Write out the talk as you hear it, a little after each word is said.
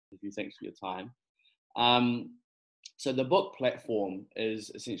interview. Thanks for your time. Um, so the book platform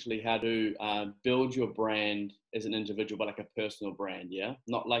is essentially how to build your brand as an individual, but like a personal brand, yeah?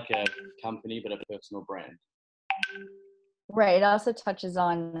 Not like a company, but a personal brand. Right. It also touches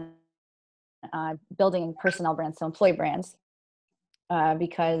on building personnel brands, so employee brands,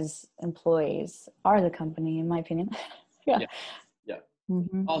 because employees are the company, in my opinion. Yeah. Yeah, yeah.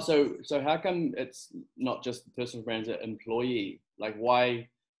 Mm-hmm. Oh, so how come it's not just the personal brand, it's an employee? Like why,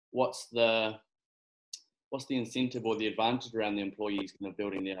 what's the incentive or the advantage around the employees kind of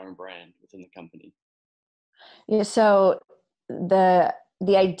building their own brand within the company? Yeah. So the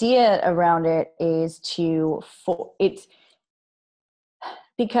idea around it is it's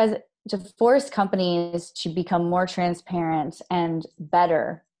because to force companies to become more transparent and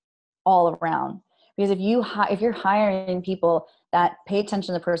better all around. Because if you're hiring people that pay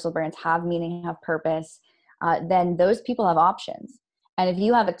attention to personal brands, have meaning, have purpose, then those people have options. And if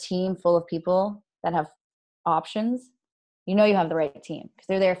you have a team full of people that have options, you know you have the right team because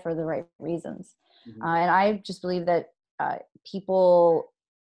they're there for the right reasons. Mm-hmm. And I just believe that people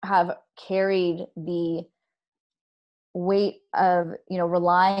have carried the weight of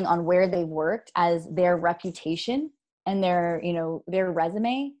relying on where they worked as their reputation and their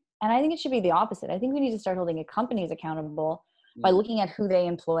resume. And I think it should be the opposite. I think we need to start holding companies accountable by looking at who they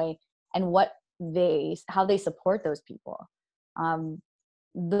employ and how they support those people. In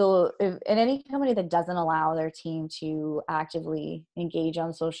any company that doesn't allow their team to actively engage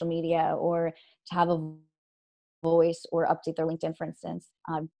on social media or to have a voice or update their LinkedIn, for instance,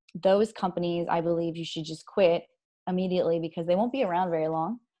 those companies, I believe you should just quit immediately because they won't be around very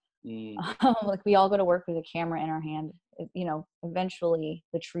long. Like we all go to work with a camera in our hand. Eventually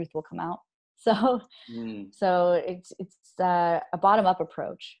the truth will come out. So it's a bottom up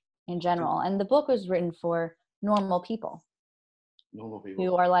approach in general. And the book was written for normal people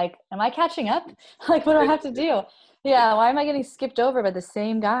who are like, am I catching up? Like, what do I have to do? Yeah. Why am I getting skipped over by the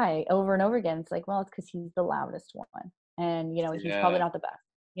same guy over and over again? It's like, well, it's because he's the loudest one. And, he's probably not the best.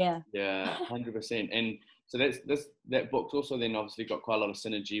 Yeah. Yeah, 100%. And so that book's also then obviously got quite a lot of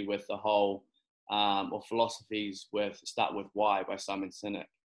synergy with the whole or philosophies with Start With Why by Simon Sinek,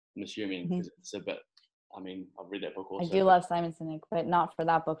 I'm assuming, because it's a bit, I've read that book also. I do love Simon Sinek, but not for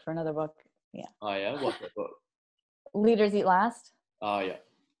that book, for another book. Yeah. Oh yeah, what's that book? Leaders Eat Last. Oh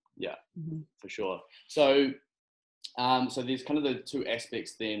yeah, for sure. So so there's kind of the two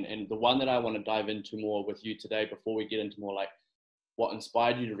aspects then, and the one that I want to dive into more with you today before we get into more like what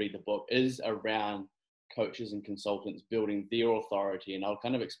inspired you to read the book is around coaches and consultants building their authority. And I'll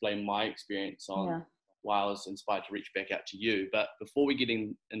kind of explain my experience on why I was inspired to reach back out to you. But before we get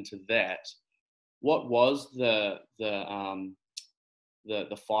into that, what was the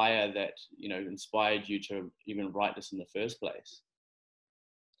fire that, inspired you to even write this in the first place?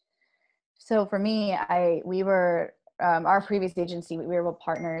 So for me, we were, our previous agency, we were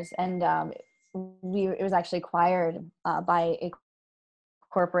partners, and it was actually acquired by a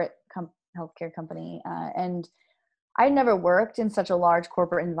corporate healthcare company. And I'd never worked in such a large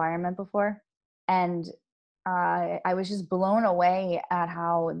corporate environment before. And I was just blown away at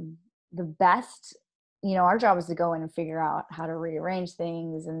how the best, our job was to go in and figure out how to rearrange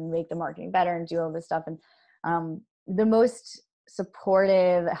things and make the marketing better and do all this stuff. And the most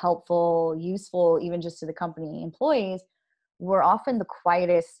supportive, helpful, useful, even just to the company employees, were often the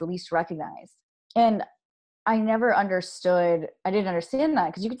quietest, least recognized. And I didn't understand that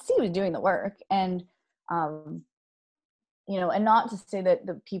because you could see he was doing the work. And, and not to say that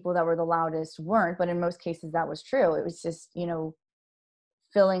the people that were the loudest weren't, but in most cases that was true. It was just,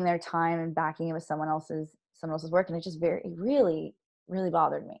 filling their time and backing it with someone else's work. And it really, really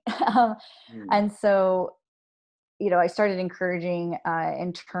bothered me. And so, I started encouraging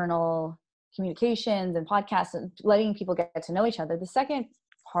internal communications and podcasts and letting people get to know each other. The second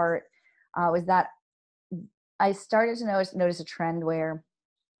part was that I started to notice a trend where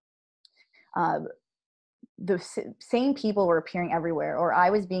the same people were appearing everywhere, or I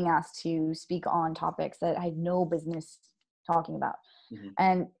was being asked to speak on topics that I had no business talking about.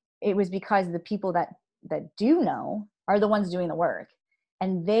 And it was because the people that do know are the ones doing the work,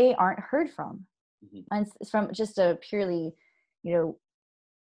 and they aren't heard from. And from just a purely,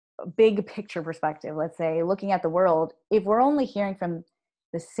 big picture perspective, let's say, looking at the world, if we're only hearing from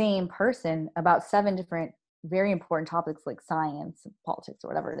the same person about 7 different very important topics like science, politics, or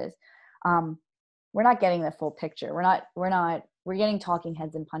whatever it is, we're not getting the full picture. We're getting talking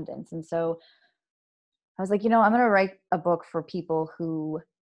heads and pundits. And so I was like, I'm going to write a book for people who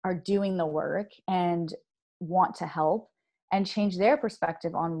are doing the work and want to help and change their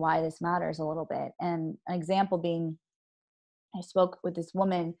perspective on why this matters a little bit. And an example being, I spoke with this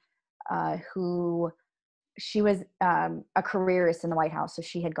woman who she was a careerist in the White House. So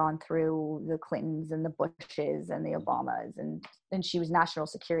she had gone through the Clintons and the Bushes and the Obamas, and she was national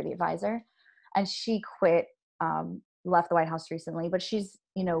security advisor. And she quit, left the White House recently, but she's,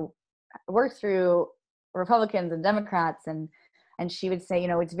 worked through Republicans and Democrats. And she would say,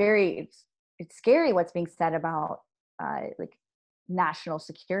 it's scary what's being said about like national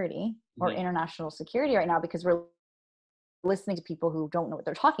security or international security right now, because we're listening to people who don't know what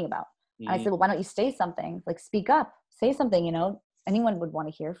they're talking about. And I said, well, why don't you say something? Like, speak up, say something, anyone would want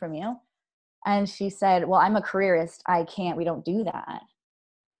to hear from you. And she said, well, I'm a careerist. We don't do that.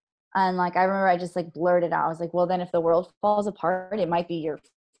 And like, I remember I just like blurted out. I was like, well, then if the world falls apart, it might be your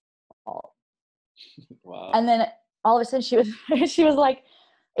fault. Wow. And then all of a sudden she was like,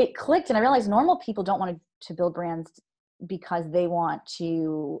 it clicked. And I realized normal people don't want to build brands because they want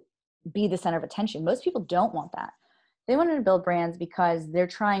to be the center of attention. Most people don't want that. They wanted to build brands because they're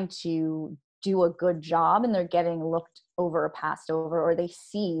trying to do a good job and they're getting looked over or passed over, or they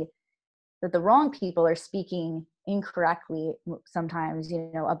see that the wrong people are speaking incorrectly sometimes,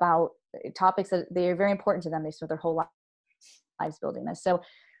 about topics that they're very important to them. They spent their whole lives building this. So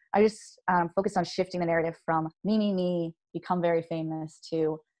I just focused on shifting the narrative from me, become very famous,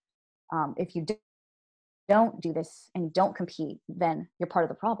 to if you don't do this and you don't compete, then you're part of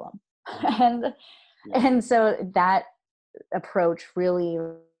the problem. And so that approach really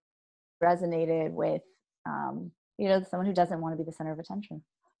resonated with, someone who doesn't want to be the center of attention.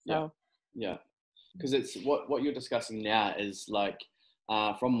 So yeah, because it's what you're discussing now is like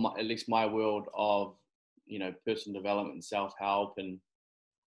from at least my world of personal development and self-help and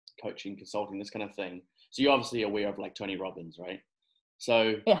coaching, consulting, this kind of thing. So you're obviously aware of like Tony Robbins, right?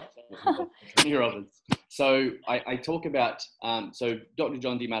 So yeah. Tony Robbins. So I talk about so Dr.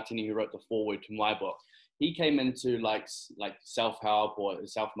 John DeMartini, who wrote the foreword to my book, he came into like self-help or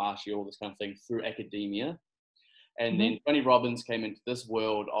self-mastery, all this kind of thing through academia. And then Tony Robbins came into this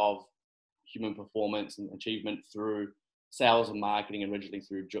world of human performance and achievement through sales and marketing, originally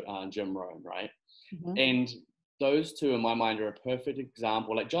through Jim Rohn, right? And those two, in my mind, are a perfect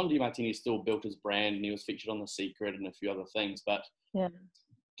example. Like John DeMartini still built his brand and he was featured on The Secret and a few other things. But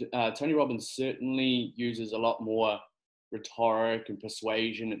Tony Robbins certainly uses a lot more rhetoric and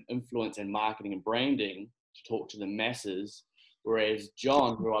persuasion and influence and marketing and branding to talk to the masses. Whereas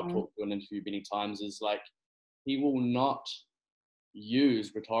John, who I've talked to in an interview many times, is like, he will not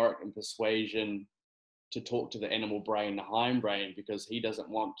use rhetoric and persuasion to talk to the animal brain, the hindbrain, because he doesn't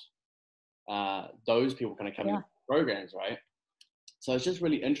want those people kind of coming into programs, right? So it's just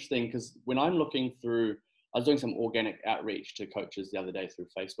really interesting because when I'm looking through, I was doing some organic outreach to coaches the other day through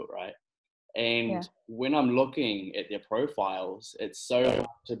Facebook, right? And when I'm looking at their profiles, it's so hard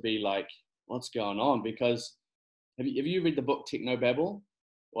to be like, what's going on? Because have you read the book Technobabble?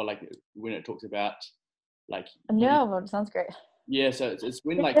 Or like when it talks about like... No, but it sounds great. Yeah, so it's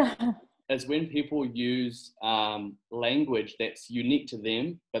when like, it's when people use language that's unique to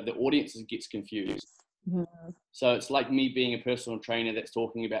them, but the audience gets confused. So it's like me being a personal trainer that's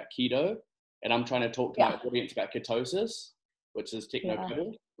talking about keto, and I'm trying to talk to my audience about ketosis, which is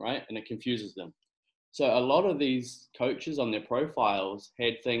technobabble, right? And it confuses them. So a lot of these coaches on their profiles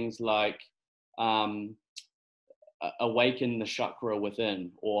had things like awaken the chakra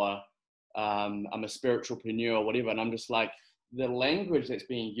within, or I'm a spiritualpreneur or whatever. And I'm just like, the language that's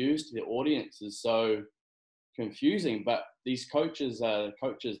being used to the audience is so confusing. But these coaches, they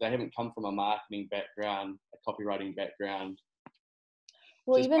haven't come from a marketing background, a copywriting background.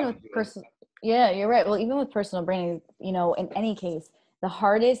 Well, even with personal, you're right. Well, even with personal branding, in any case, the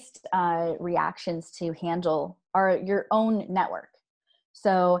hardest reactions to handle are your own network.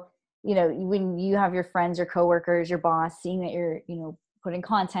 So, when you have your friends, your coworkers, your boss, seeing that you're, putting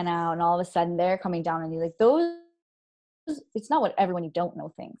content out, and all of a sudden they're coming down on you, like those, it's not what everyone you don't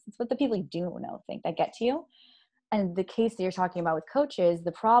know thinks. It's what the people you do know think that get to you. And the case that you're talking about with coaches,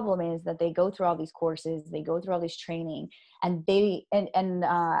 the problem is that they go through all these courses, they go through all this training, and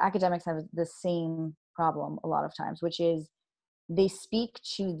academics have the same problem a lot of times, which is they speak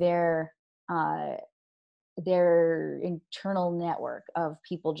to their internal network of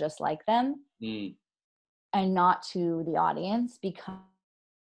people just like them, and not to the audience,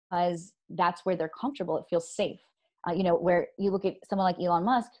 because that's where they're comfortable. It feels safe. Where you look at someone like Elon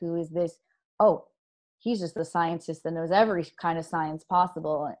Musk, who is this, he's just the scientist that knows every kind of science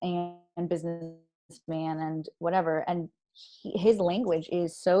possible, and businessman and whatever. And his language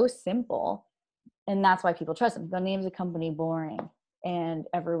is so simple, and that's why people trust him. The name's a company boring, and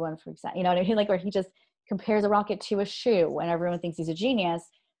everyone freaks out. You know what I mean? Like, where he just compares a rocket to a shoe, and everyone thinks he's a genius.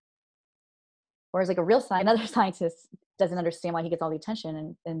 Whereas like a real another scientist doesn't understand why he gets all the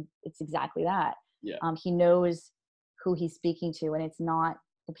attention. And it's exactly that. Yeah. He knows who he's speaking to, and it's not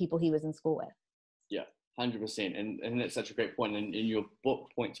the people he was in school with. Yeah, 100%. And that's such a great point. And your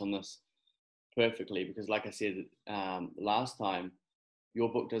book points on this perfectly, because like I said last time,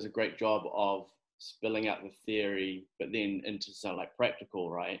 your book does a great job of spilling out the theory, but then into something like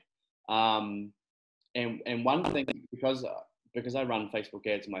practical, right? And one thing, because I run Facebook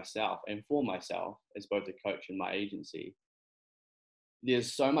ads myself and for myself as both a coach and my agency,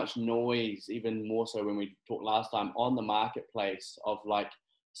 there's so much noise, even more so when we talked last time, on the marketplace of like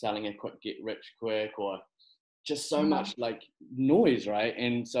selling a quick get rich quick, or just so much like noise, right?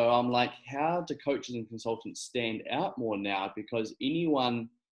 And so I'm like, how do coaches and consultants stand out more now? Because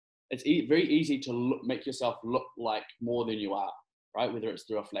it's very easy to make yourself look like more than you are, right? Whether it's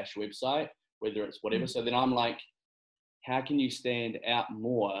through a flash website, whether it's whatever. So then I'm like, how can you stand out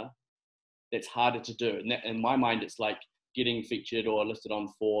more? That's harder to do. And in my mind, it's like getting featured or listed on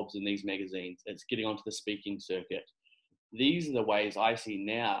Forbes and these magazines. It's getting onto the speaking circuit. These are the ways I see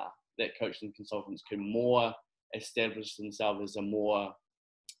now that coaches and consultants can more establish themselves as a more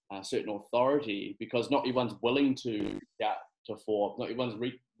certain authority, because not everyone's willing to get to Forbes. Not everyone's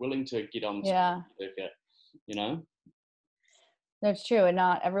willing to get on the circuit, you know? That's true. And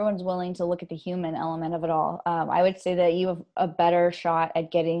not everyone's willing to look at the human element of it all. I would say that you have a better shot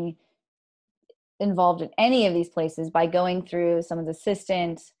at getting involved in any of these places by going through someone's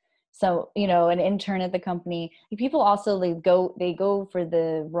assistant. So, an intern at the company. People also, they go for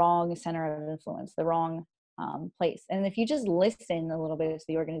the wrong center of influence, the wrong place. And if you just listen a little bit to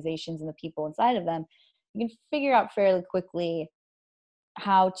the organizations and the people inside of them, you can figure out fairly quickly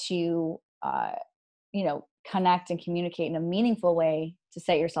how to, connect and communicate in a meaningful way to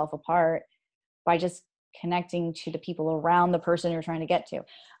set yourself apart by just connecting to the people around the person you're trying to get to.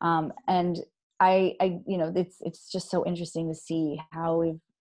 And it's just so interesting to see how it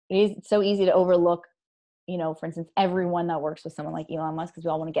is so easy to overlook, for instance, everyone that works with someone like Elon Musk, because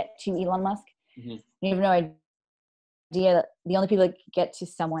we all want to get to Elon Musk. Mm-hmm. You have no idea that the only people that get to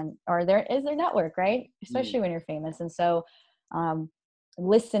someone is their network, right? Especially when you're famous. And so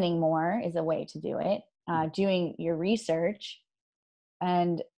listening more is a way to do it. Doing your research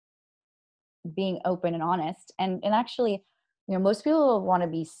and being open and honest. And actually, most people want to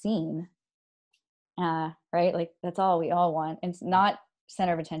be seen, right? Like that's all we all want. And it's not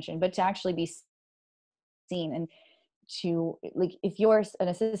center of attention, but to actually be seen, and to, like, if you're an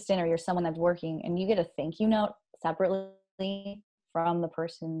assistant or you're someone that's working and you get a thank you note separately from the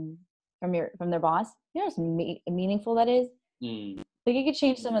person, from their boss, how meaningful that is. Like it could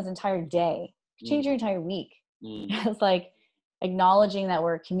change someone's entire day, change your entire week. It's like acknowledging that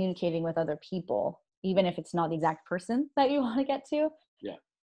we're communicating with other people, even if it's not the exact person that you want to get to.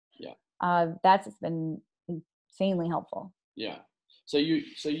 That's been insanely helpful. So you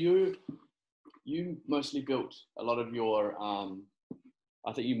mostly built a lot of your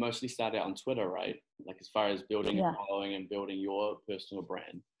I think you mostly started out on Twitter, right? Like as far as building a following and building your personal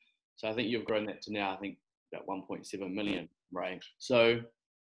brand. So I think you've grown that to now, I think, about 1.7 million, right? So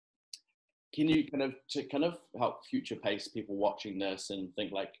can you kind of help future pace people watching this and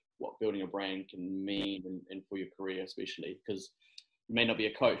think like what building a brand can mean and for your career, especially because you may not be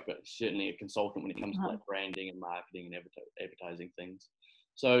a coach, but certainly a consultant when it comes to like branding and marketing and advertising things.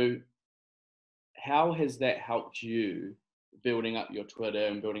 So how has that helped you building up your Twitter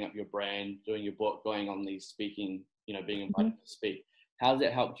and building up your brand, doing your book, going on these speaking, being invited to speak? How has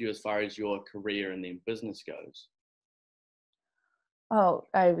that helped you as far as your career and then business goes? Oh,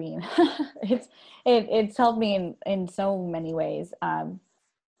 I mean, it's helped me in so many ways. I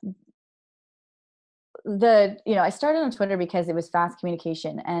started on Twitter because it was fast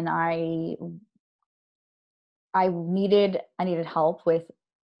communication, and I needed help with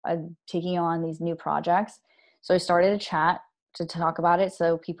taking on these new projects. So I started a chat to talk about it,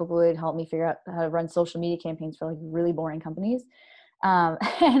 so people would help me figure out how to run social media campaigns for like really boring companies.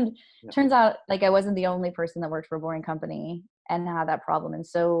 And turns out like I wasn't the only person that worked for a boring company and had that problem. And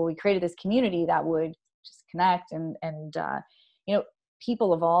so we created this community that would just connect and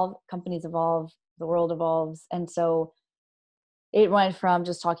people evolve, companies evolve, the world evolves. And so it went from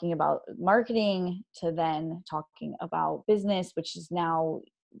just talking about marketing to then talking about business, which is now,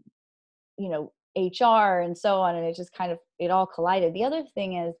 HR and so on. And it just it all collided. The other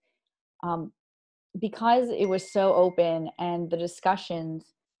thing is, because it was so open and the discussions,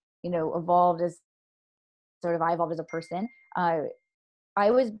 evolved as I evolved as a person, I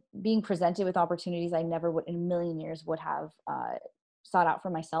was being presented with opportunities I never would in a million years would have sought out for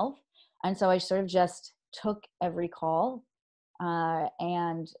myself. And so I sort of just took every call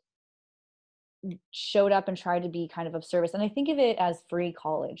and showed up and tried to be kind of service. And I think of it as free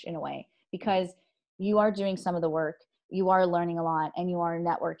college in a way, because you are doing some of the work, you are learning a lot, and you are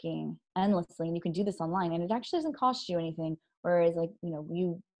networking endlessly, and you can do this online, and it actually doesn't cost you anything. Whereas, like,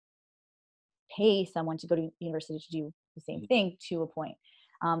 you pay someone to go to university to do the same thing to a point.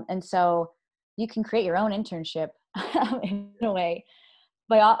 And so you can create your own internship in a way,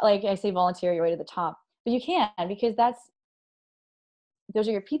 by, like I say, volunteer your way to the top. But you can, because those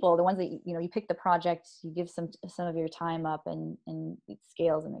are your people, the ones that you pick the project, you give some of your time up, and it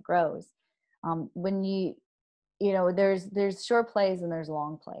scales and it grows. When there's short plays and there's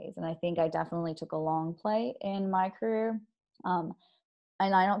long plays, and I think I definitely took a long play in my career. And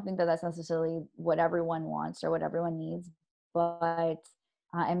I don't think that that's necessarily what everyone wants or what everyone needs, but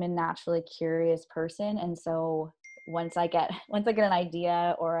I'm a naturally curious person, and so once I get an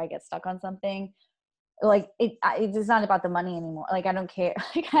idea, or I get stuck on something, like it's not about the money anymore. Like, I don't care.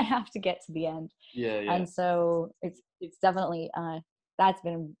 Like, I have to get to the end. Yeah. And so it's definitely that's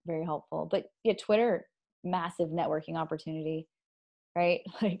been very helpful. But yeah, Twitter, massive networking opportunity, right?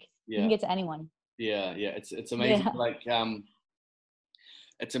 Like, you can get to anyone. Yeah. It's amazing. Yeah. Like,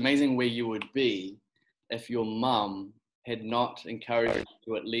 it's amazing where you would be if your mum had not encouraged you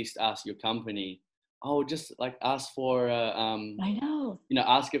to at least ask your company, just like ask for I know.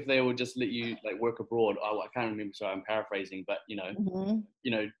 Ask if they would just let you like work abroad. I can't remember, sorry, I'm paraphrasing, but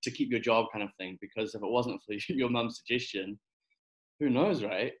to keep your job, kind of thing. Because if it wasn't for your mum's suggestion, who knows,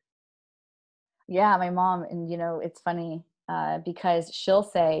 right? Yeah, my mom, and it's funny because she'll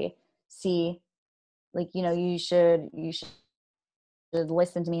say, "See, like, you should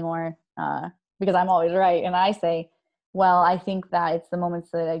listen to me more because I'm always right." And I say, well, I think that it's the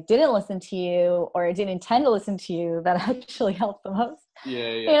moments that I didn't listen to you, or I didn't intend to listen to you, that actually helped the most.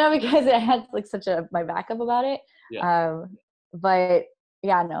 Yeah. Because I had like such my backup about it. Yeah. But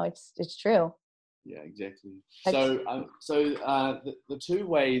yeah, no, it's true. Yeah, exactly. So the two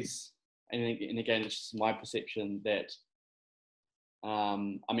ways, and again, it's just my perception that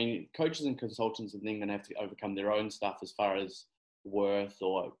coaches and consultants are then going to have to overcome their own stuff as far as worth,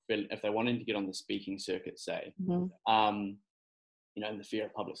 or if they're wanting to get on the speaking circuit, say, and the fear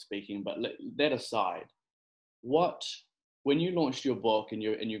of public speaking. But that aside, when you launched your book and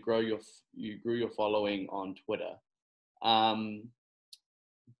you grew your following on Twitter,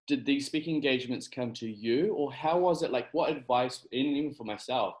 did these speaking engagements come to you, or how was it? Like, what advice, and even for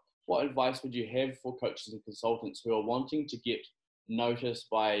myself, what advice would you have for coaches and consultants who are wanting to get noticed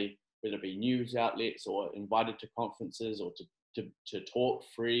by, whether it be news outlets or invited to conferences, or to talk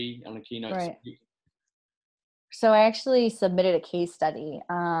free on a keynote? Right. So I actually submitted a case study.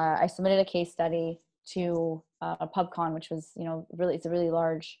 I submitted a case study to a PubCon, which was, it's a really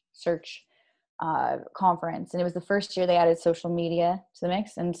large search conference. And it was the first year they added social media to the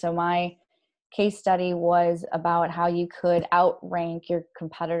mix. And so my case study was about how you could outrank your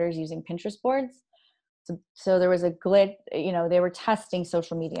competitors using Pinterest boards. So there was a glitch, they were testing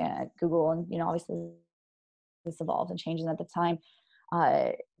social media at Google, and, obviously this evolved and changed at the time.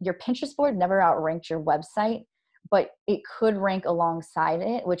 Your Pinterest board never outranked your website, but it could rank alongside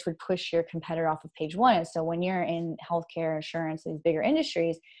it, which would push your competitor off of page one. And so when you're in healthcare, insurance, these bigger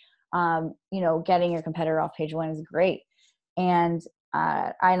industries, getting your competitor off page one is great. And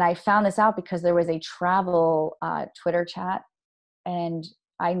I found this out because there was a travel Twitter chat, and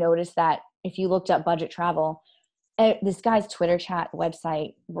I noticed that if you looked up budget travel, this guy's Twitter chat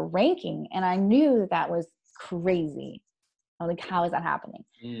website were ranking, and I knew that was crazy. I'm like, how is that happening?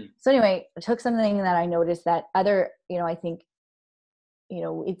 So anyway, I took something that I noticed that other, I think,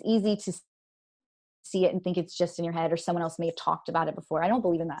 it's easy to see it and think it's just in your head, or someone else may have talked about it before. I don't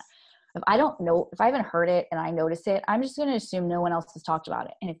believe in that. If I don't know, if I haven't heard it and I notice it, I'm just going to assume no one else has talked about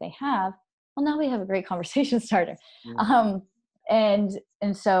it. And if they have, well, now we have a great conversation starter. And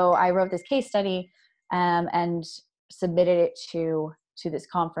so I wrote this case study and submitted it to this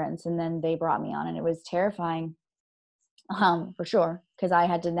conference, and then they brought me on, and it was terrifying. For sure, because I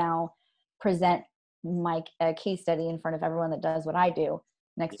had to now present my case study in front of everyone that does what I do,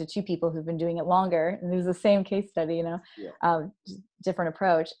 next to two people who've been doing it longer, and it was the same case study, different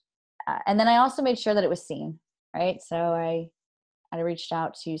approach. And then I also made sure that it was seen, right? So I reached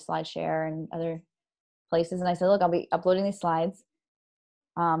out to SlideShare and other places, and I said, look, I'll be uploading these slides,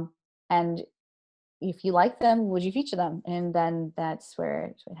 and if you like them, would you feature them? And then that's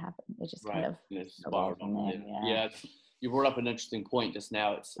where it happened. It just kind of evolved from there. Yeah. You brought up an interesting point just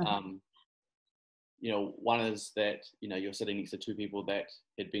now. It's, one is that, you're sitting next to two people that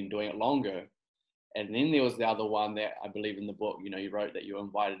had been doing it longer. And then there was the other one that I believe in the book, you wrote that you were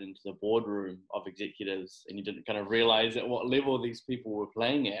invited into the boardroom of executives, and you didn't kind of realize at what level these people were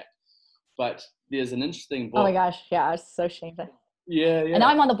playing at. But there's an interesting Oh my book. gosh. Yeah. I was so ashamed. Yeah, And now yeah.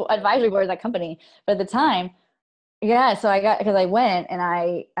 I'm on the advisory board of that company. But at the time, yeah, so because I went and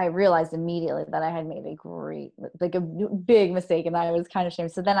I realized immediately that I had made a big mistake, and I was kind of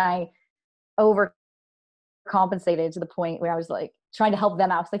ashamed. So then I overcompensated to the point where I was like trying to help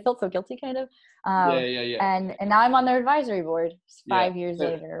them out because I felt so guilty, kind of. Yeah, yeah, yeah. And now I'm on their advisory board Yeah. 5 years So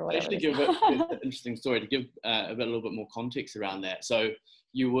later or to whatever actually it is. give it's an interesting story to give a little bit more context around that. So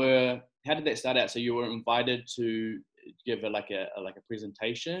how did that start out? So you were invited to give a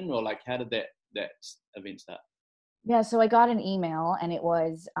presentation, or like how did that event start? Yeah, so I got an email and it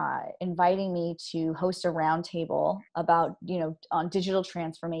was inviting me to host a roundtable about, on digital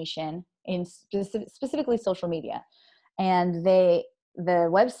transformation in specifically social media. And the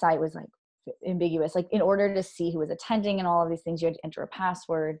website was like ambiguous. Like, in order to see who was attending and all of these things, you had to enter a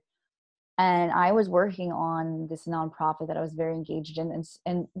password. And I was working on this nonprofit that I was very engaged in,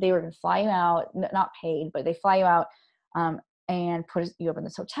 and they were going to fly you out, not paid, but they fly you out and put you up in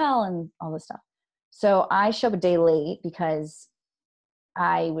this hotel and all this stuff. So I show up a day late because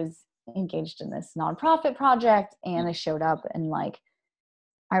I was engaged in this nonprofit project, and I showed up, and like,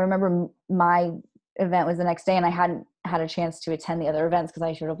 I remember my event was the next day and I hadn't had a chance to attend the other events because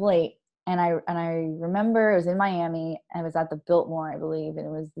I showed up late. And I remember it was in Miami. I was at the Biltmore, I believe, and it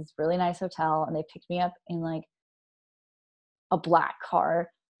was this really nice hotel, and they picked me up in like a black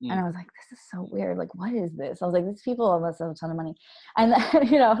car. And I was like, this is so weird. Like, what is this? I was like, these people must have a ton of money. And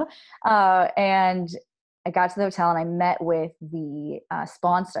then, and I got to the hotel and I met with the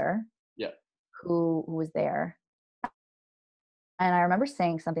sponsor, Yeah. who was there. And I remember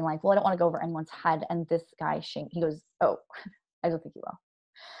saying something like, well, I don't want to go over anyone's head. And this guy, he goes, oh, I don't think you will.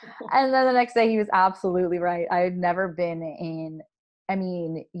 And then the next day he was absolutely right. I had never been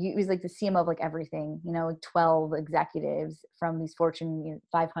he was like the CMO of like everything, 12 executives from these Fortune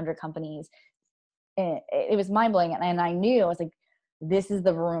 500 companies. And it was mind blowing. And I knew, I was like, this is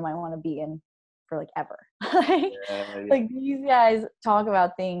the room I want to be in for like ever. Like these guys talk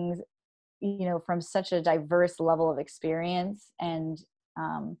about things, from such a diverse level of experience. And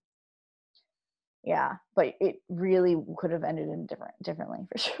yeah, but it really could have ended in differently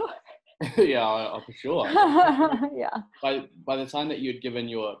for sure. Yeah, for sure. Yeah. By the time that you had given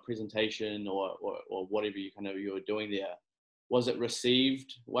your presentation or whatever you were doing there, was it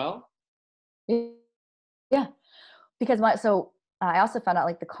received well? Yeah, because I also found out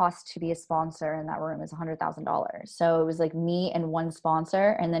like the cost to be a sponsor in that room is $100,000. So it was like me and one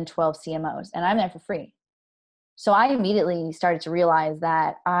sponsor and then 12 CMOs, and I'm there for free. So I immediately started to realize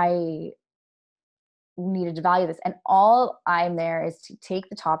that I needed to value this, and all I'm there is to take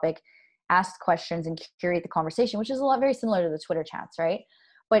the topic, ask questions, and curate the conversation, which is very similar to the Twitter chats, right?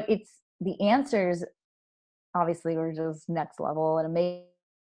 But it's the answers obviously were just next level and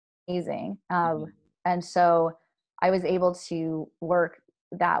amazing. And so I was able to work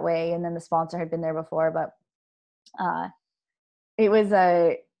that way. And then the sponsor had been there before, but it was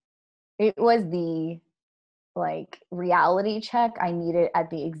the like reality check I needed at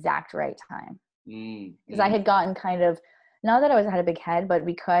the exact right time. Because I had gotten kind of, not that I had a big head, but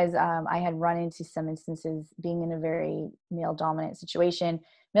because I had run into some instances being in a very male dominant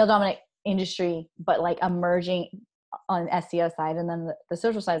industry, but like emerging on SEO side, and then the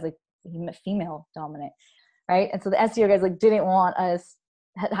social side is like female dominant, right? And so the SEO guys like didn't want us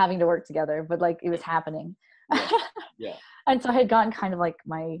having to work together, but like it was happening. Yeah. And so I had gotten kind of like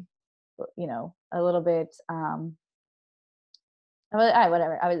my, a little bit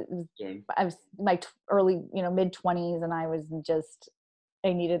whatever. I was my early, mid 20s, and I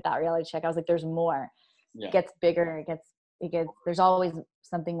needed that reality check. I was like, there's more. Yeah. It gets bigger. It gets. There's always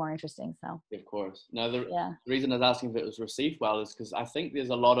something more interesting. So. Of course. No, the reason I was asking if it was received well is because I think there's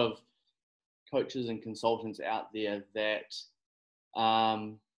a lot of coaches and consultants out there that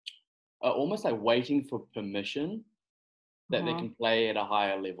are almost like waiting for permission that they can play at a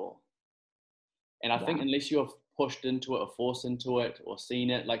higher level. And I think unless you're pushed into it or forced into it or seen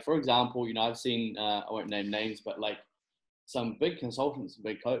it, like for example, I've seen, I won't name names, but like some big consultants,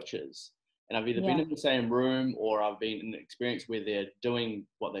 big coaches, and I've either been in the same room or I've been in an experience where they're doing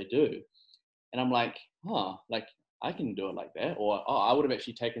what they do. And I'm like, like I can do it like that. Or, I would have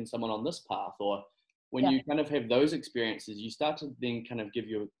actually taken someone on this path. Or when you kind of have those experiences, you start to then kind of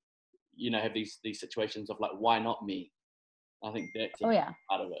have these situations of like, why not me? I think that's a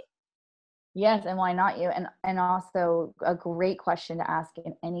part of it. Yes, and why not you? And also a great question to ask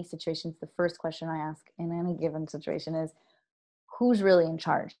in any situations. The first question I ask in any given situation is, who's really in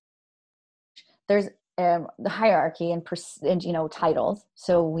charge? There's the hierarchy and titles.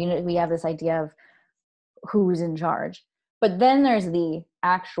 So we have this idea of who's in charge, But then there's the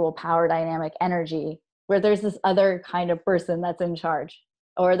actual power dynamic energy where there's this other kind of person that's in charge,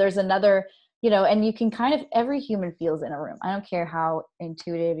 or there's another, and you can kind of, every human feels in a room. I don't care how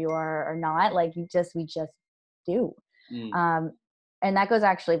intuitive you are or not, like we just do. And that goes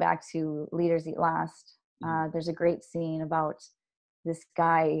actually back to Leaders Eat Last. There's a great scene about this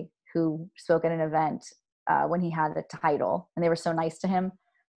guy who spoke at an event when he had a title, and they were so nice to him,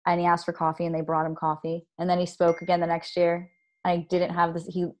 and he asked for coffee and they brought him coffee. And then he spoke again the next year. I didn't have this,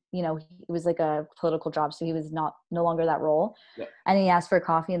 it was like a political job, so he was no longer that role. Yeah. And he asked for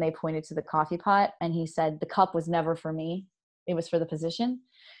coffee and they pointed to the coffee pot, and he said, the cup was never for me, it was for the position.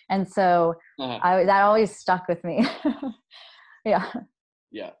 And so that always stuck with me. Yeah.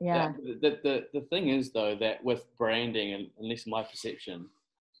 The thing is, though, that with branding, and at least my perception,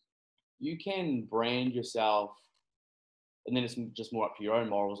 you can brand yourself, and then it's just more up to your own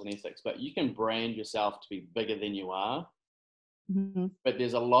morals and ethics, but you can brand yourself to be bigger than you are. But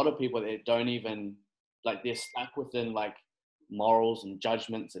there's a lot of people that don't even, like, they're stuck within like morals and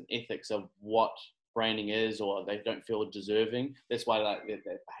judgments and ethics of what branding is, or they don't feel deserving. That's why like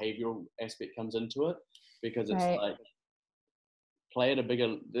that behavioral aspect comes into it, because it's like, play at a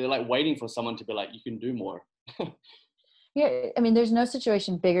bigger, they're like waiting for someone to be like, you can do more. Yeah, I mean, there's no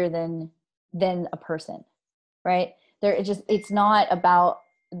situation bigger than a person, right? It's not about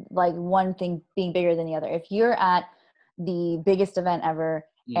like one thing being bigger than the other. If you're at the biggest event ever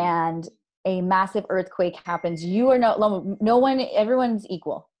and a massive earthquake happens, you are no one, everyone's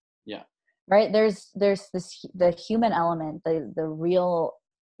equal. Yeah. Right? There's the human element, the real,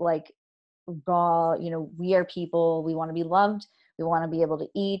 like, raw, we are people, we want to be loved, we want to be able to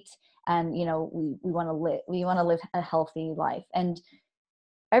eat, and we want to live a healthy life, and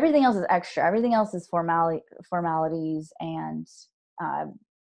everything else is extra, everything else is formalities, and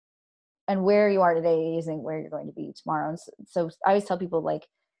where you are today isn't where you're going to be tomorrow. And so I always tell people, like,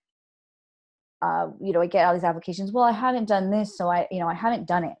 I get all these applications, well, I haven't done this, so I haven't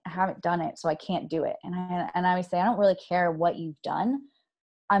done it, so I can't do it. And I always say, I don't really care what you've done,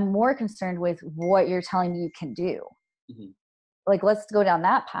 I'm more concerned with what you're telling me you can do. Like, let's go down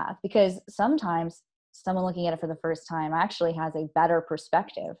that path, because sometimes someone looking at it for the first time actually has a better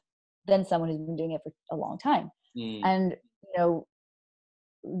perspective than someone who's been doing it for a long time. And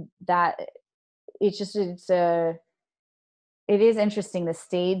that it is interesting, the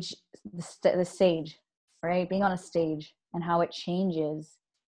stage, right? Being on a stage and how it changes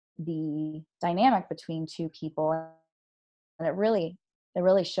the dynamic between two people, and it really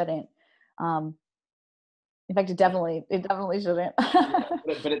shouldn't. In fact, it definitely shouldn't.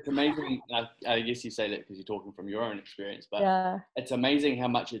 But it's amazing. I guess you say that because you're talking from your own experience, but it's amazing how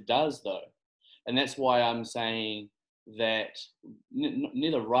much it does, though. And that's why I'm saying that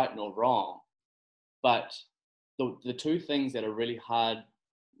neither right nor wrong, but the two things that are really hard,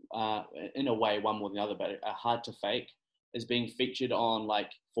 in a way, one more than the other, but are hard to fake, is being featured on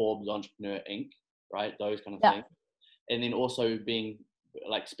like Forbes Entrepreneur Inc., right? Those kind of things. And then also being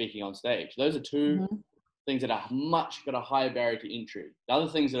like speaking on stage. Those are two things that are got a higher barrier to entry. The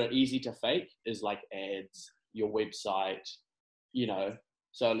other things that are easy to fake is like ads, your website,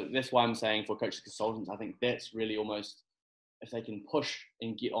 So that's why I'm saying for coaches, consultants, I think that's really almost, if they can push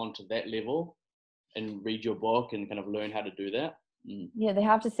and get onto that level and read your book and kind of learn how to do that. Yeah, they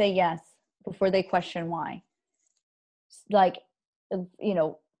have to say yes before they question why. Like,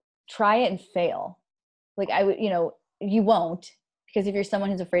 try it and fail. Like, I would, you won't, because if you're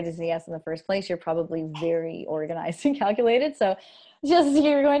someone who's afraid to say yes in the first place, you're probably very organized and calculated. So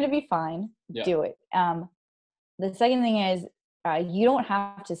you're going to be fine. Do it. The second thing is, you don't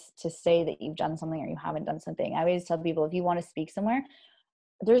have to say that you've done something or you haven't done something. I always tell people, if you want to speak somewhere,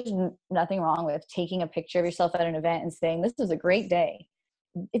 there's nothing wrong with taking a picture of yourself at an event and saying, this was a great day.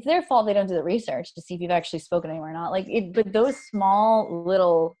 It's their fault they don't do the research to see if you've actually spoken anywhere or not. But those small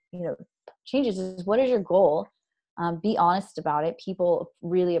little, changes is, what is your goal? Be honest about it. People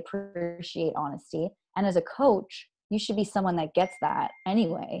really appreciate honesty. And as a coach, you should be someone that gets that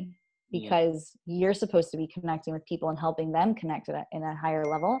anyway, because you're supposed to be connecting with people and helping them connect in a higher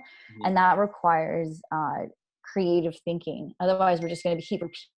level. And that requires creative thinking. Otherwise, we're just going to keep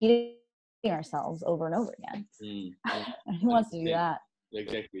repeating ourselves over and over again. Who wants to do that?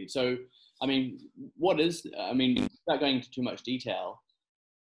 Exactly. So, I mean, without going into too much detail,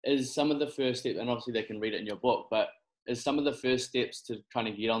 is some of the first steps, and obviously they can read it in your book, but is some of the first steps to trying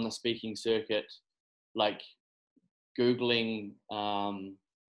to get on the speaking circuit, like Googling,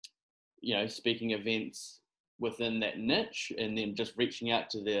 speaking events within that niche and then just reaching out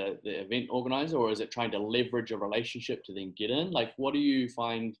to the event organizer, or is it trying to leverage a relationship to then get in? Like, what do you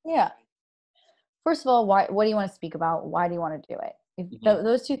find? Yeah. first of all, what do you want to speak about? Why do you want to do it?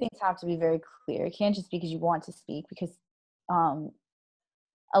 Those two things have to be very clear. It can't just be because you want to speak, because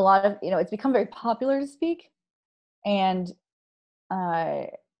a lot of, it's become very popular to speak, and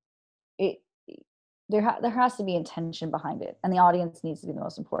it there has to be intention behind it, and the audience needs to be the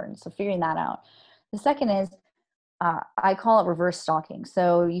most important. So figuring that out. The second is, I call it reverse stalking.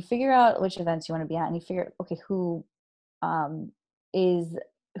 So you figure out which events you want to be at, and you figure, okay, who are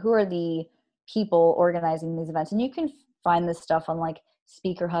the people organizing these events, and you can find this stuff on like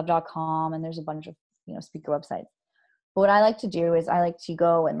speakerhub.com, and there's a bunch of speaker websites. But what I like to do is I like to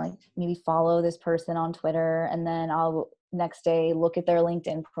go and like maybe follow this person on Twitter, and then I'll next day look at their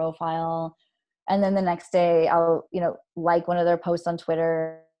LinkedIn profile, and then the next day I'll like one of their posts on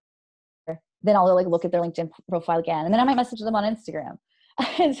Twitter. Then I'll like look at their LinkedIn profile again, and then I might message them on Instagram.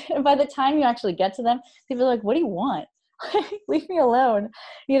 And by the time you actually get to them, people are like, "What do you want? Leave me alone,"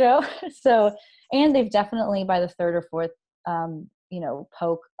 So, and they've definitely, by the third or fourth,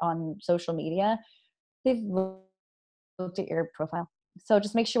 poke on social media, they've looked at your profile. So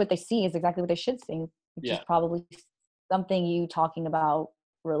just make sure what they see is exactly what they should see, which is probably something you talking about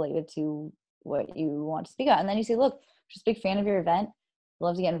related to what you want to speak about. And then you say, "Look, just a big fan of your event.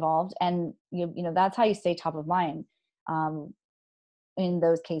 Love to get involved." And that's how you stay top of mind in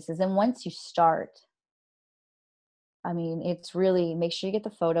those cases. And once you start, I mean, it's really, make sure you get the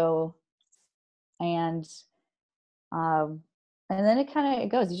photo, and then it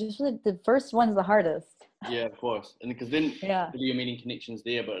goes. You just really, the first one's the hardest. Yeah, of course. And because then you're meeting connections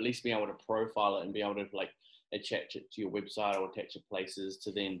there, but at least being able to profile it and be able to like attach it to your website or attach it places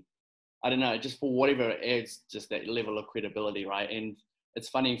to then, I don't know, just for whatever it adds, just that level of credibility, right? And it's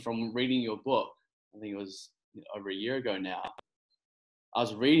funny, from reading your book, I think it was over a year ago now, I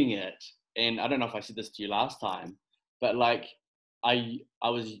was reading it, and I don't know if I said this to you last time, but like I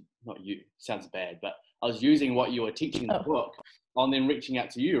was, not you, sounds bad, but I was using what you were teaching in the book on then reaching out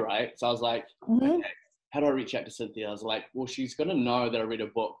to you, right? So I was like, okay, how do I reach out to Cynthia? I was like, well, she's going to know that I read a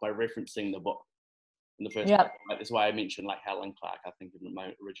book by referencing the book in the first place. Right? That's why I mentioned like Helen Clark, I think, in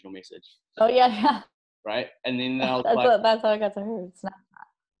my original message. Oh, yeah. Right? And then I was that's how I got to her. It's not.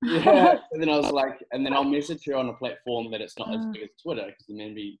 Yeah. And then I was like, and then I'll message her on a platform that it's not as big as Twitter, because then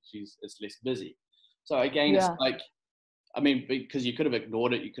maybe it's less busy. So again, it's like, I mean, because you could have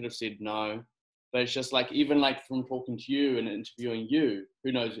ignored it, you could have said no. But it's just like, even like from talking to you and interviewing you,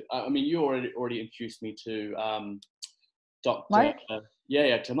 who knows? I mean, you already introduced me to Dr. Mark?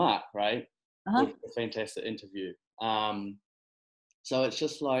 To Mark, right? A fantastic interview. So it's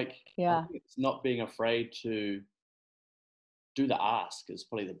just like, I think it's not being afraid to do the ask is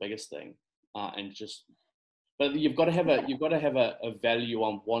probably the biggest thing, and just, but you've got to have a value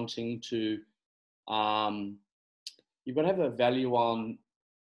on wanting to, you've got to have a value on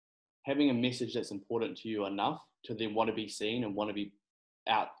having a message that's important to you enough to then want to be seen and want to be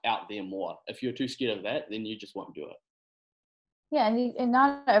out there more. If you're too scared of that, then you just won't do it. Yeah, and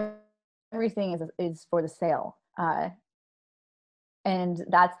not everything is for the sale, and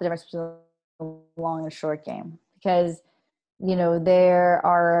that's the difference between a long and a short game. Because there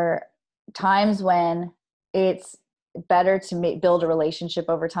are times when it's better to build a relationship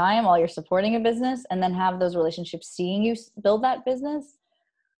over time while you're supporting a business, and then have those relationships seeing you build that business.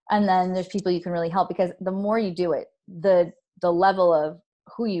 And then there's people you can really help, because the more you do it, the level of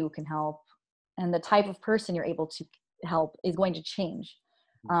who you can help and the type of person you're able to help is going to change.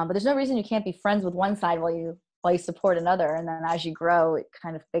 But there's no reason you can't be friends with one side while you support another. And then as you grow,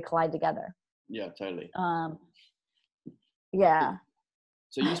 they collide together. Yeah, totally. Yeah.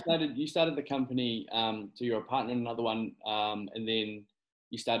 So you started the company, so you're a partner in another one, and then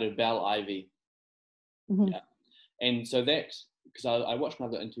you started Bell Ivy. Yeah. And so that, because I watched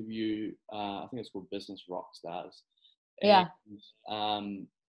another interview, I think it's called Business Rockstars. And,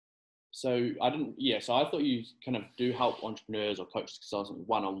 so I thought you kind of do help entrepreneurs or coaches consultants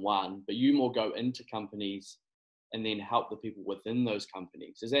one-on-one, but you more go into companies and then help the people within those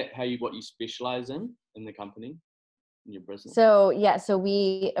companies. Is that what you specialize in the company, in your business? So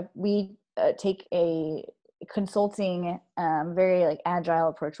we take a consulting, very like agile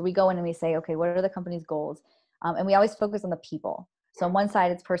approach. We go in and we say, okay, what are the company's goals? And we always focus on the people. So on one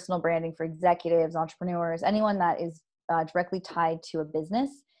side, it's personal branding for executives, entrepreneurs, anyone that is directly tied to a business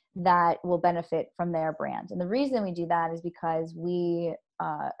that will benefit from their brand. And the reason we do that is because we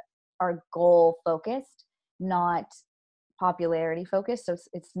are goal focused, not popularity focused. So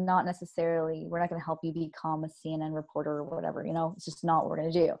it's not necessarily, we're not going to help you become a CNN reporter or whatever, it's just not what we're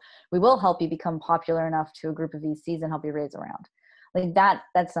going to do. We will help you become popular enough to a group of VCs and help you raise around. Like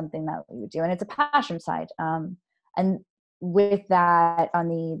that's something that we would do. And it's a passion side. And with that, on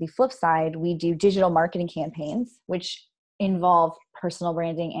the flip side, we do digital marketing campaigns, which involve personal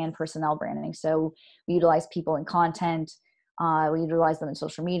branding and personnel branding. So we utilize people in content, we utilize them in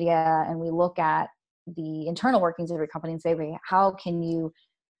social media, and we look at the internal workings of your company and say, okay, how can you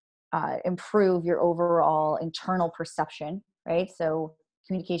improve your overall internal perception, right? So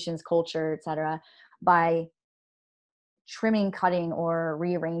communications, culture, etc., by trimming, cutting, or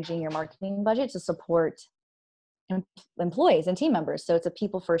rearranging your marketing budget to support employees and team members. So it's a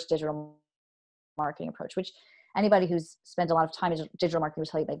people first digital marketing approach, which anybody who's spent a lot of time in digital marketing will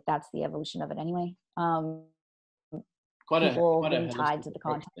tell you, like, that's the evolution of it anyway. People being tied to the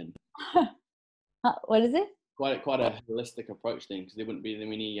content. What is it? Quite a holistic approach then, because there wouldn't be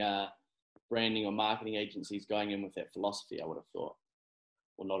many branding or marketing agencies going in with that philosophy, I would have thought.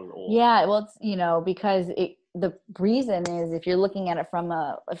 Well, not at all. Yeah, well, it's, because the reason is, if you're looking at it from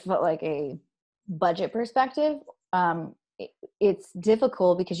a budget perspective, it's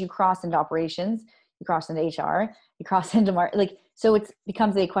difficult because you cross into operations, you cross into HR, you cross into so it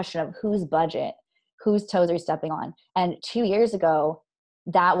becomes a question of whose budget, whose toes are you stepping on. And 2 years ago,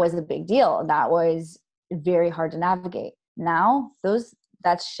 that was a big deal. That was very hard to navigate. Now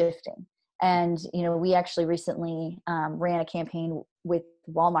that's shifting. And, we actually recently ran a campaign with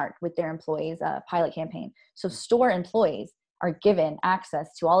Walmart with their employees, a pilot campaign. So store employees are given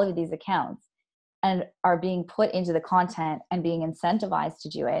access to all of these accounts and are being put into the content and being incentivized to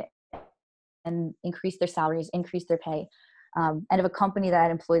do it and increase their salaries, increase their pay. And if a company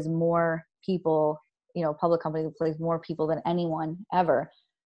that employs more people, public company that employs more people than anyone ever,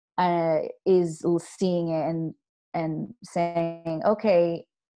 is seeing it and saying, okay,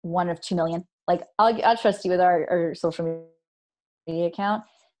 one of 2 million, like I'll trust you with our social media account,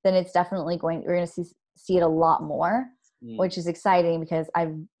 then it's definitely we're going to see it a lot more, which is exciting because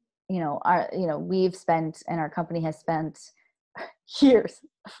we've spent, and our company has spent years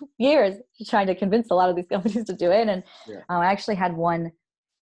trying to convince a lot of these companies to do it. And I actually had one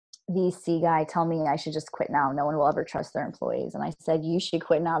VC guy tell me I should just quit now. No one will ever trust their employees. And I said, you should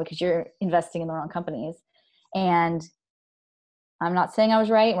quit now because you're investing in the wrong companies. And I'm not saying I was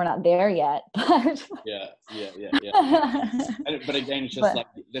right. We're not there yet, but yeah. But again, it's just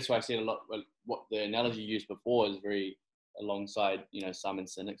that's why I said a lot. What the analogy you used before is very alongside, Simon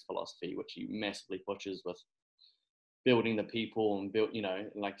Sinek's philosophy, which he massively pushes with building the people and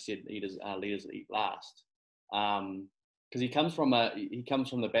like you said, leaders that eat last. Because he comes from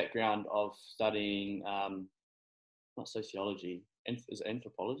the background of studying not sociology, is it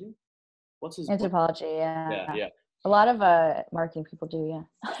anthropology? What's his anthropology? Yeah. A lot of marketing people do,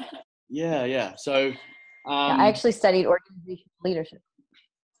 yeah. Yeah. So I actually studied organizational leadership.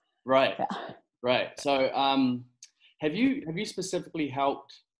 Right. So have you specifically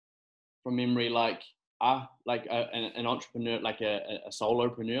helped, from memory, like an entrepreneur, like a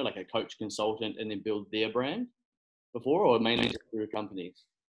solopreneur, like a coach consultant, and then build their brand before, or mainly through companies?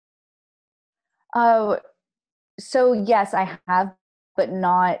 So yes, I have, but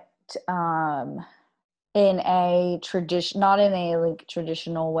not in a traditional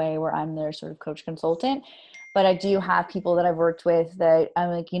way where I'm their sort of coach consultant. But I do have people that I've worked with that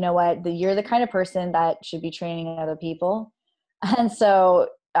I'm like, you know what, you're the kind of person that should be training other people. And so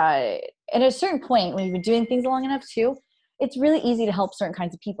at a certain point, when you've been doing things long enough too, it's really easy to help certain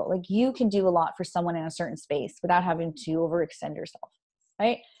kinds of people. Like, you can do a lot for someone in a certain space without having to overextend yourself,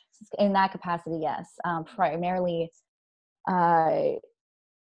 right? In that capacity, yes. Primarily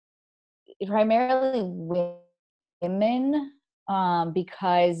women,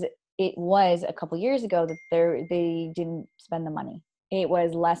 because it was a couple years ago that they didn't spend the money. It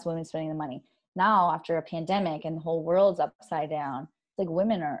was less women spending the money. Now, after a pandemic and the whole world's upside down, it's like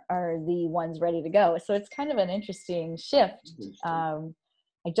women are the ones ready to go. So it's kind of an interesting shift. I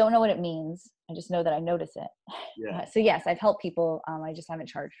don't know what it means. I just know that I notice it. Yeah. So yes, I've helped people. I just haven't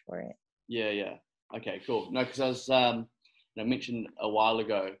charged for it. Yeah. Okay, cool. No, because I was, I mentioned a while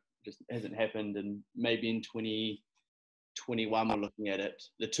ago, just hasn't happened, and maybe in 2021 we're looking at it.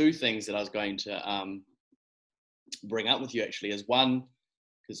 The two things that I was going to bring up with you actually is, one,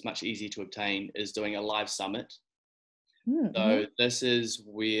 because it's much easier to obtain, is doing a live summit. Mm-hmm. So this is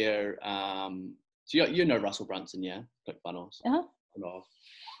where, so you know Russell Brunson, yeah? ClickFunnels. Uh-huh.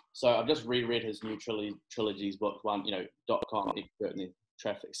 So I've just reread his new trilogies book, one, .com Expert and the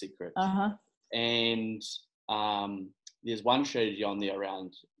Traffic Secrets. Uh-huh. And there's one strategy on there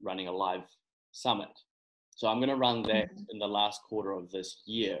around running a live summit. So I'm going to run that in the last quarter of this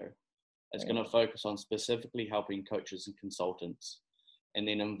year. It's going to focus on specifically helping coaches and consultants, and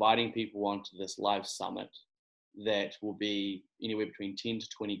then inviting people onto this live summit that will be anywhere between 10 to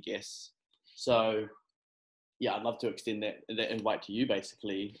 20 guests. So yeah, I'd love to extend that invite to you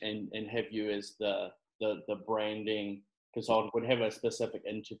basically, and have you as the branding consultant. Would have a specific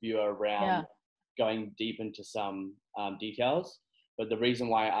interview around going deep into some details. But the reason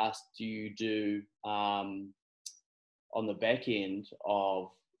why I asked, do you do on the back end of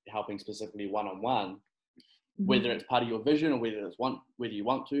helping specifically one-on-one, whether it's part of your vision or whether you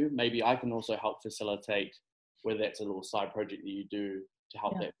want to, maybe I can also help facilitate whether that's a little side project that you do to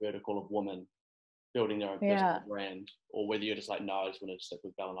help that vertical of women building their own personal brand, or whether you're just like, no, I just want to stick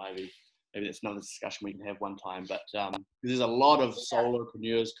with Bell and Ivy. Maybe that's another discussion we can have one time. But there's a lot of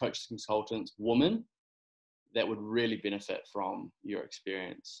solopreneurs, coaches, consultants, women that would really benefit from your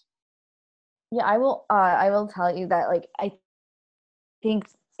experience. Yeah, I will tell you that, like, I think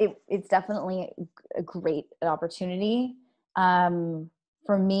it's definitely a great opportunity.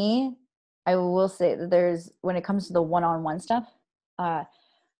 For me, I will say that when it comes to the one-on-one stuff, I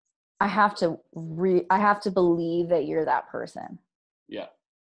have to believe that you're that person. Yeah.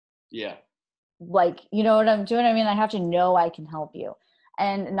 Yeah. Like, you know what I'm doing? I mean, I have to know I can help you.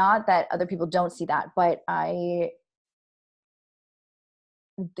 And not that other people don't see that, but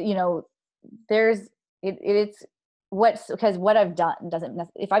because what I've done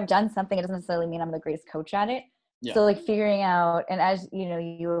if I've done something, it doesn't necessarily mean I'm the greatest coach at it. Yeah. So, like, figuring out, and as you know,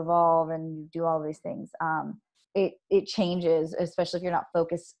 you evolve and you do all these things, it changes, especially if you're not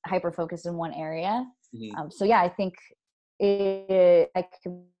hyper focused in one area. So yeah, I think I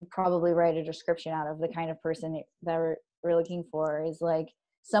could probably write a description out of the kind of person that we're looking for, is like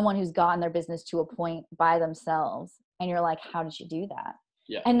someone who's gotten their business to a point by themselves, and you're like, how did you do that?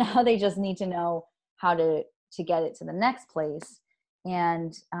 Yeah. And now they just need to know how to get it to the next place,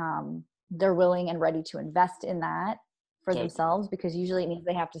 and they're willing and ready to invest in that for themselves, because usually it means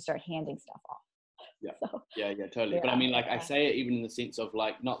they have to start handing stuff off. Yeah. So, yeah, totally. But I mean, like, I say it even in the sense of,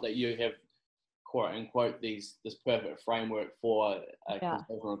 like, not that you have quote unquote this perfect framework for a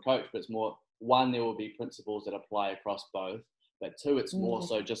consultant or coach, but it's more, one, there will be principles that apply across both, but two, it's more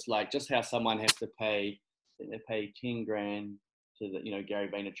so just how someone has to pay, I think they pay 10 grand to Gary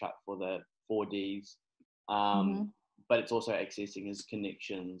Vaynerchuk for the 4Ds. But it's also accessing his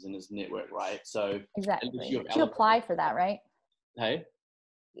connections and his network, right? So exactly. You apply for that, right? Hey?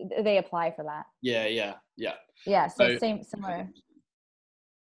 They apply for that. Yeah. Yeah, so similar.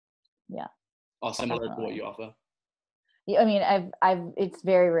 Yeah. Oh, similar to what you offer. Yeah, I mean, it's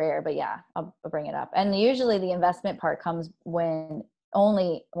very rare, but yeah, I'll bring it up. And usually the investment part comes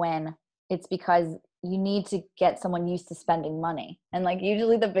only when it's because you need to get someone used to spending money. And, like,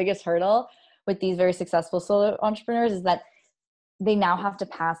 usually the biggest hurdle with these very successful solo entrepreneurs is that they now have to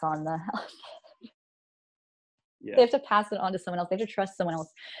pass on they have to pass it on to someone else. They have to trust someone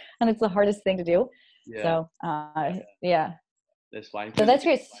else, and it's the hardest thing to do. So yeah, that's fine. So that's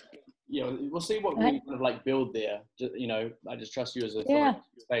great. Yeah, we'll see what we kind of like build there. I just trust you as a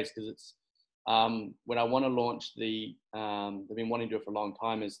space, because it's when I want to launch I've been wanting to do it for a long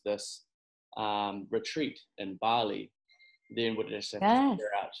time, is this retreat in Bali. Then would just have to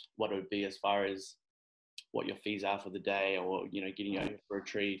figure out what it would be as far as what your fees are for the day, or getting over for a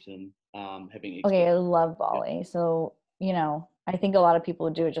retreat and having. Okay, I love Bali, so I think a lot of people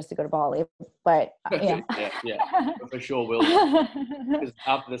would do it just to go to Bali, but yeah, for sure will. Because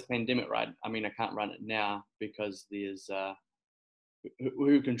after this pandemic, right? I mean, I can't run it now because there's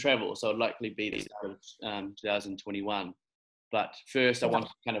who can travel, so it'll likely be the start of 2021. But first, I want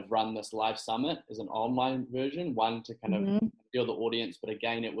to kind of run this live summit as an online version, one to kind of build the audience. But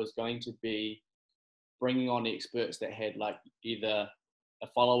again, it was going to be bringing on experts that had, like, either a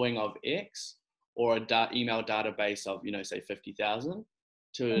following of X or a email database of, say 50,000,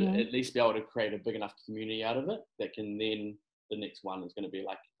 to at least be able to create a big enough community out of it that can then, the next one is going to be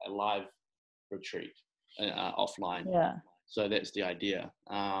like a live retreat offline. Yeah. So that's the idea.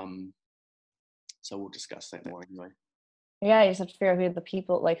 So we'll discuss that more anyway. Yeah, you just have to figure out who are the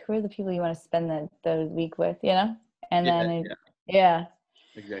people you want to spend the week with, and then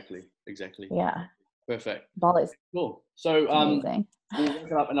Exactly. Yeah. Perfect. Bali's cool. So amazing. We'll wrap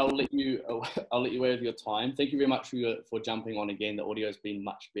it up, and I'll let you away with your time. Thank you very much for jumping on again. The audio has been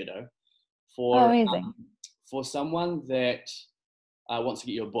much better. Amazing. For someone that wants to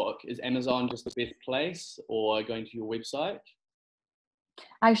get your book, is Amazon just the best place, or going to your website?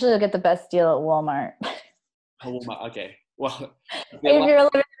 Actually, you'll get the best deal at Walmart. Walmart. Okay. Well, if you're living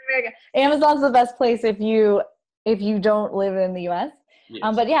in America, Amazon's the best place if you don't live in the US.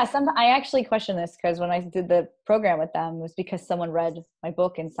 Yes. But yeah, I actually question this, because when I did the program with them, it was because someone read my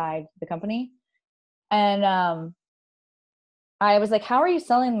book inside the company, and I was like, how are you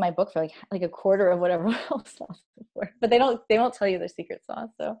selling my book for like a quarter of whatever else sells it for? But they won't tell you their secret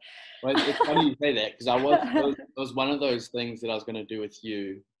sauce. So Well, it's funny you say that, because it was one of those things that I was going to do with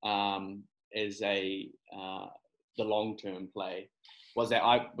you, as the long-term play, was that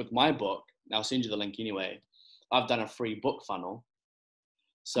with my book, I'll send you the link anyway, I've done a free book funnel.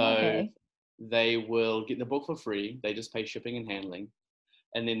 So okay. they will get the book for free. They just pay shipping and handling.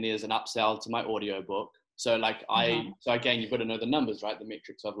 And then there's an upsell to my audio book. So so again, you've got to know the numbers, right? The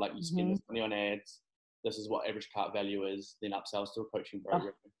metrics of like, you spend this money on ads, this is what average cart value is, then upsells to a coaching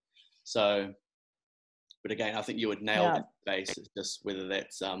program. So, but again, I think you would nail that base. It's just whether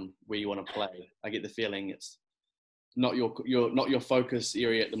that's where you want to play. I get the feeling it's not your focus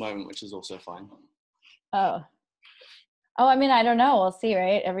area at the moment, which is also fine. I mean, I don't know. We'll see,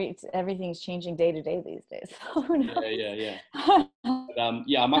 right? Everything's changing day to day these days. So who knows? Yeah. But,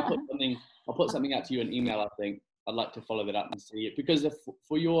 I might I'll put something out to you in email. I think I'd like to follow that up and see it, because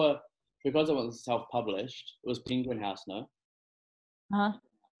because I was self-published, it was Penguin House, no?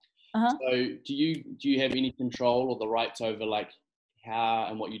 So do you have any control or the rights over like how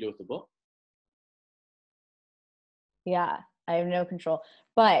and what you do with the book? Yeah, I have no control,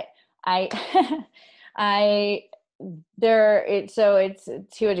 but it's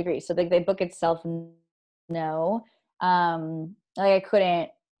to a degree. So the book itself, no, like I couldn't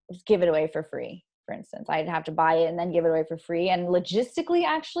just give it away for free. For instance, I'd have to buy it and then give it away for free. And logistically,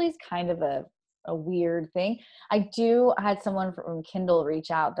 actually, is kind of a weird thing. I had someone from Kindle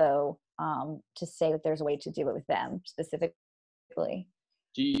reach out though, to say that there's a way to do it with them specifically.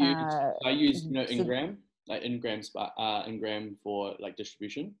 Do you use, I use, Ingram, like Ingram for like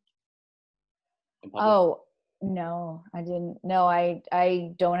distribution? Oh, no, I didn't. No, I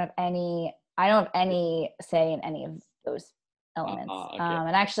don't have any say in any of those elements. Okay.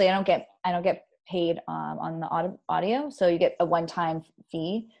 And actually I don't get paid on the audio. So you get a one-time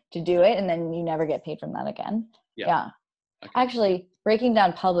fee to do it, and then you never get paid from that again. Yeah. Okay. Actually, breaking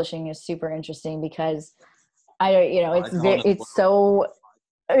down publishing is super interesting, because it is,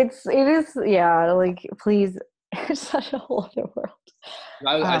 like, please, it's such a whole other world.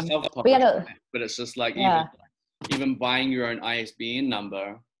 I self-publish, but it's just like, even buying your own ISBN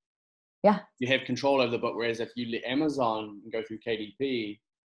number, you have control over the book. Whereas if you let Amazon go through KDP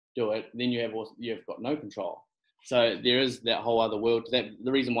do it, then you've got no control. So there is that whole other world. The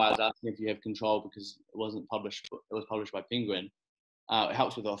reason why I was asking if you have control, because it was published by Penguin. It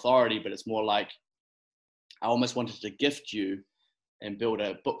helps with authority, but it's more like I almost wanted to gift you and build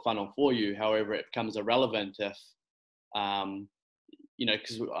a book funnel for you. However, it becomes irrelevant if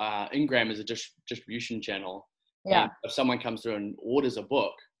because Ingram is a distribution channel. Yeah. And if someone comes through and orders a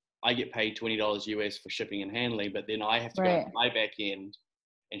book, I get paid $20 US for shipping and handling, but then I have to go to my back end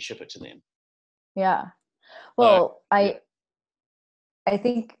and ship it to them. Yeah. Well, I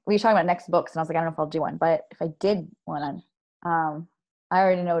think we were talking about next books, and I was like, I don't know if I'll do one, but if I did one, I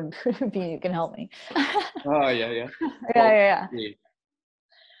already know it would be, you can help me. Oh yeah. Yeah.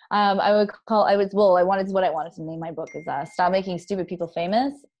 I wanted to name my book is Stop Making Stupid People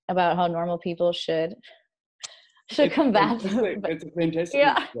Famous, about how normal people should come back. It's a fantastic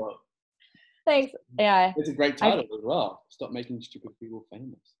book. Thanks. Yeah. It's a great title as well. Stop Making Stupid People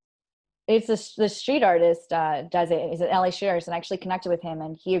Famous. It's the street artist does it. He's an LA street artist, and I actually connected with him,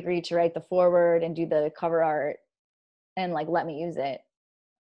 and he agreed to write the foreword and do the cover art and like let me use it.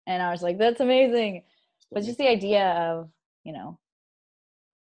 And I was like, that's amazing. But just the idea of,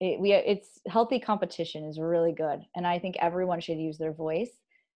 it's healthy competition is really good, and I think everyone should use their voice,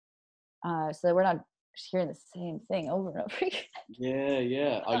 so that we're not just hearing the same thing over and over again.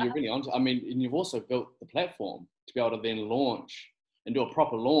 Yeah. Oh, you're really on. I mean, and you've also built the platform to be able to then launch and do a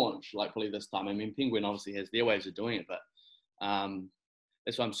proper launch, like probably this time. I mean, Penguin obviously has their ways of doing it, but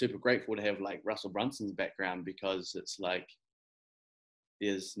that's why I'm super grateful to have like Russell Brunson's background, because it's like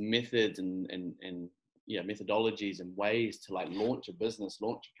there's methods and methodologies and ways to like launch a business,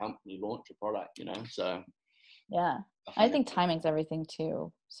 launch a company, launch a product, so. Yeah. I think timing's everything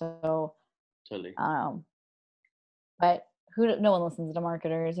too. So totally. But no one listens to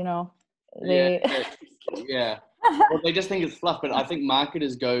marketers, Yeah. Well, they just think it's fluff, but I think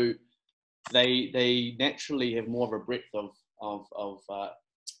marketers they naturally have more of a breadth of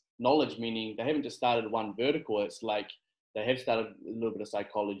knowledge, meaning they haven't just started one vertical. It's like they have started a little bit of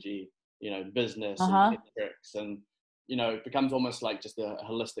psychology, business and metrics, and it becomes almost like just a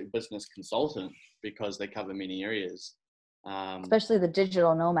holistic business consultant, because they cover many areas. Especially the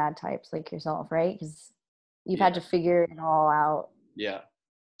digital nomad types like yourself, right? Because you've had to figure it all out. Yeah,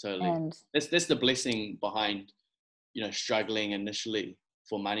 totally. And that's the blessing behind, struggling initially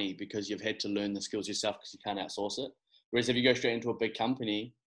for money, because you've had to learn the skills yourself, because you can't outsource it. Whereas if you go straight into a big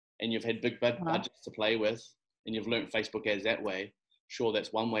company and you've had big budgets to play with and you've learned Facebook ads that way, sure,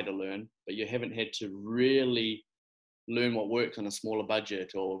 that's one way to learn, but you haven't had to really learn what works on a smaller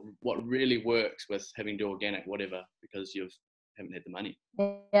budget or what really works with having to do organic, whatever, because you haven't had the money.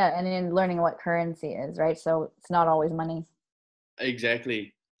 Yeah, and in learning what currency is, right? So it's not always money.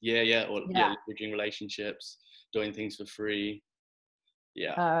 Exactly. Yeah. Or leveraging relationships, doing things for free.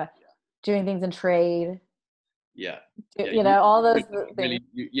 Yeah. Doing things in trade. Yeah. You know, all those really,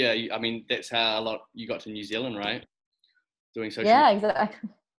 things. I mean, that's how you got to New Zealand, right? Doing social. Yeah, exactly.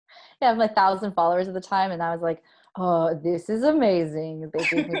 Yeah, I have 1,000 followers at the time, and I was like, "Oh, this is amazing!" They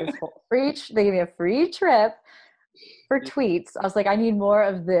gave me this whole they gave me a free trip for tweets. I was like, "I need more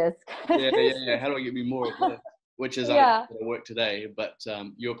of this." Yeah. How do I get me more of this? Which is work today, but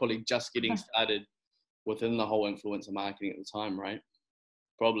you're probably just getting started within the whole influencer marketing at the time, right?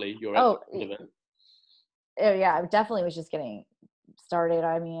 Probably you're at the end of it. Yeah, I definitely was just getting started.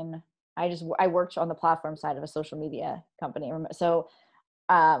 I mean, I worked on the platform side of a social media company, so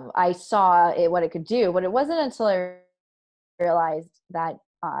I saw what it could do, but it wasn't until I realized that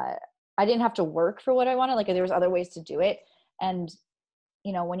I didn't have to work for what I wanted. Like there was other ways to do it, and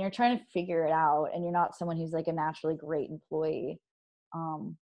you know, when you're trying to figure it out and you're not someone who's like a naturally great employee,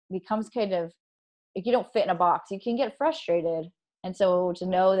 becomes kind of, if you don't fit in a box, you can get frustrated. And so to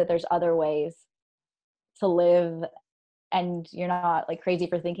know that there's other ways to live and you're not like crazy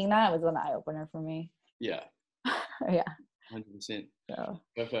for thinking that was an eye opener for me. Yeah. Yeah. 100%. So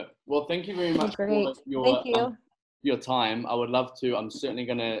perfect. Well, thank you very much for your time. I would love to. I'm certainly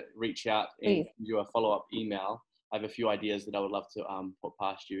going to reach out and do a follow-up email. I have a few ideas that I would love to put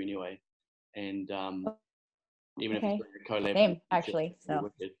past you anyway, and even if it's a collab. Same, actually. So.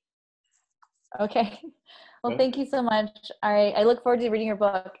 Okay. Well, thank you so much. All right. I look forward to reading your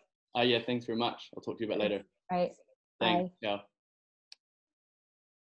book. Yeah. Thanks very much. I'll talk to you about later. All right. Thanks. Bye. Yeah.